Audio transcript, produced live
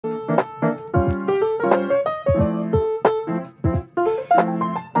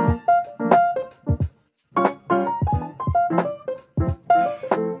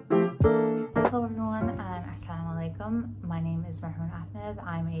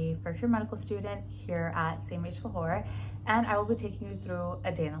a first-year medical student here at CMH Lahore, and I will be taking you through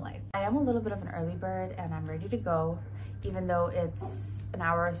a day in the life. I am a little bit of an early bird and I'm ready to go, even though it's an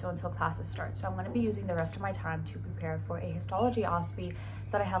hour or so until classes start. So I'm going to be using the rest of my time to prepare for a histology OSPE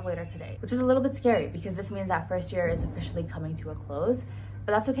that I have later today, which is a little bit scary because this means that first year is officially coming to a close.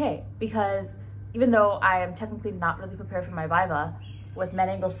 But that's okay, because even though I am technically not really prepared for my viva, with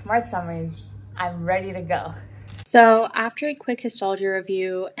MedAngle Smart Summaries, I'm ready to go. So after a quick histology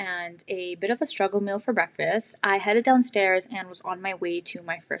review and a bit of a struggle meal for breakfast, I headed downstairs and was on my way to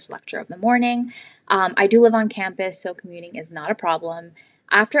my first lecture of the morning. I do live on campus, so commuting is not a problem.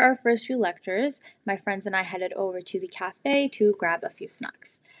 After our first few lectures, my friends and I headed over to the cafe to grab a few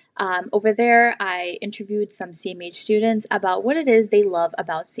snacks. Over there, I interviewed some CMH students about what it is they love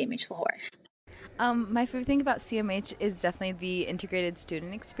about CMH Lahore. My favorite thing about CMH is definitely the integrated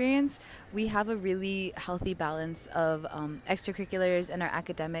student experience. We have a really healthy balance of extracurriculars and our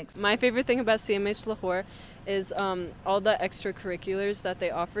academics. My favorite thing about CMH Lahore is all the extracurriculars that they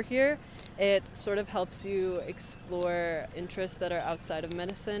offer here. It sort of helps you explore interests that are outside of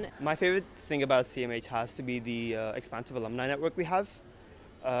medicine. My favorite thing about CMH has to be the expansive alumni network we have.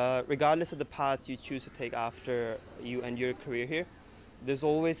 Regardless of the path you choose to take after you end your career here, there's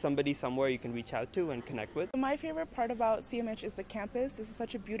always somebody somewhere you can reach out to and connect with. My favorite part about CMH is the campus. This is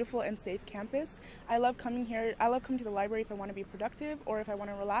such a beautiful and safe campus. I love coming here. I love coming to the library if I want to be productive or if I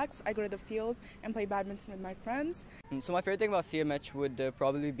want to relax. I go to the field and play badminton with my friends. So my favorite thing about CMH would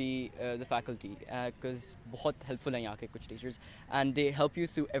probably be the faculty, because बहुत helpful हैं यहाँ के कुछ teachers and they help you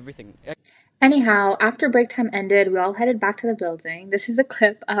through everything. Anyhow, after break time ended, we all headed back to the building. This is a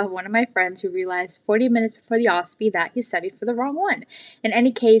clip of one of my friends who realized 40 minutes before the OSPE that he studied for the wrong one. In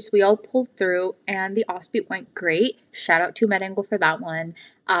any case, we all pulled through and the OSPE went great. Shout out to MedAngle for that one.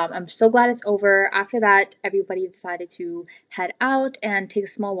 I'm so glad it's over. After that, everybody decided to head out and take a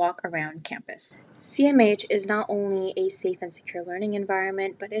small walk around campus. CMH is not only a safe and secure learning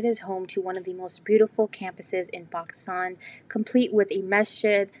environment, but it is home to one of the most beautiful campuses in Pakistan, complete with a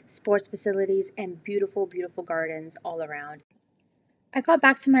masjid, sports facilities, and beautiful, beautiful gardens all around. I got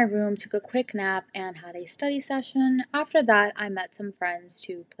back to my room, took a quick nap, and had a study session. After that, I met some friends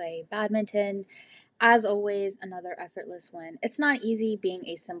to play badminton. As always, another effortless win. It's not easy being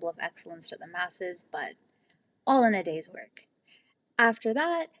a symbol of excellence to the masses, but all in a day's work. After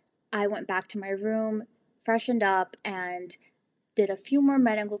that, I went back to my room, freshened up, and did a few more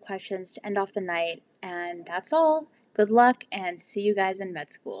MedAngle questions to end off the night. And that's all. Good luck, and see you guys in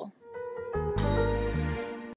med school.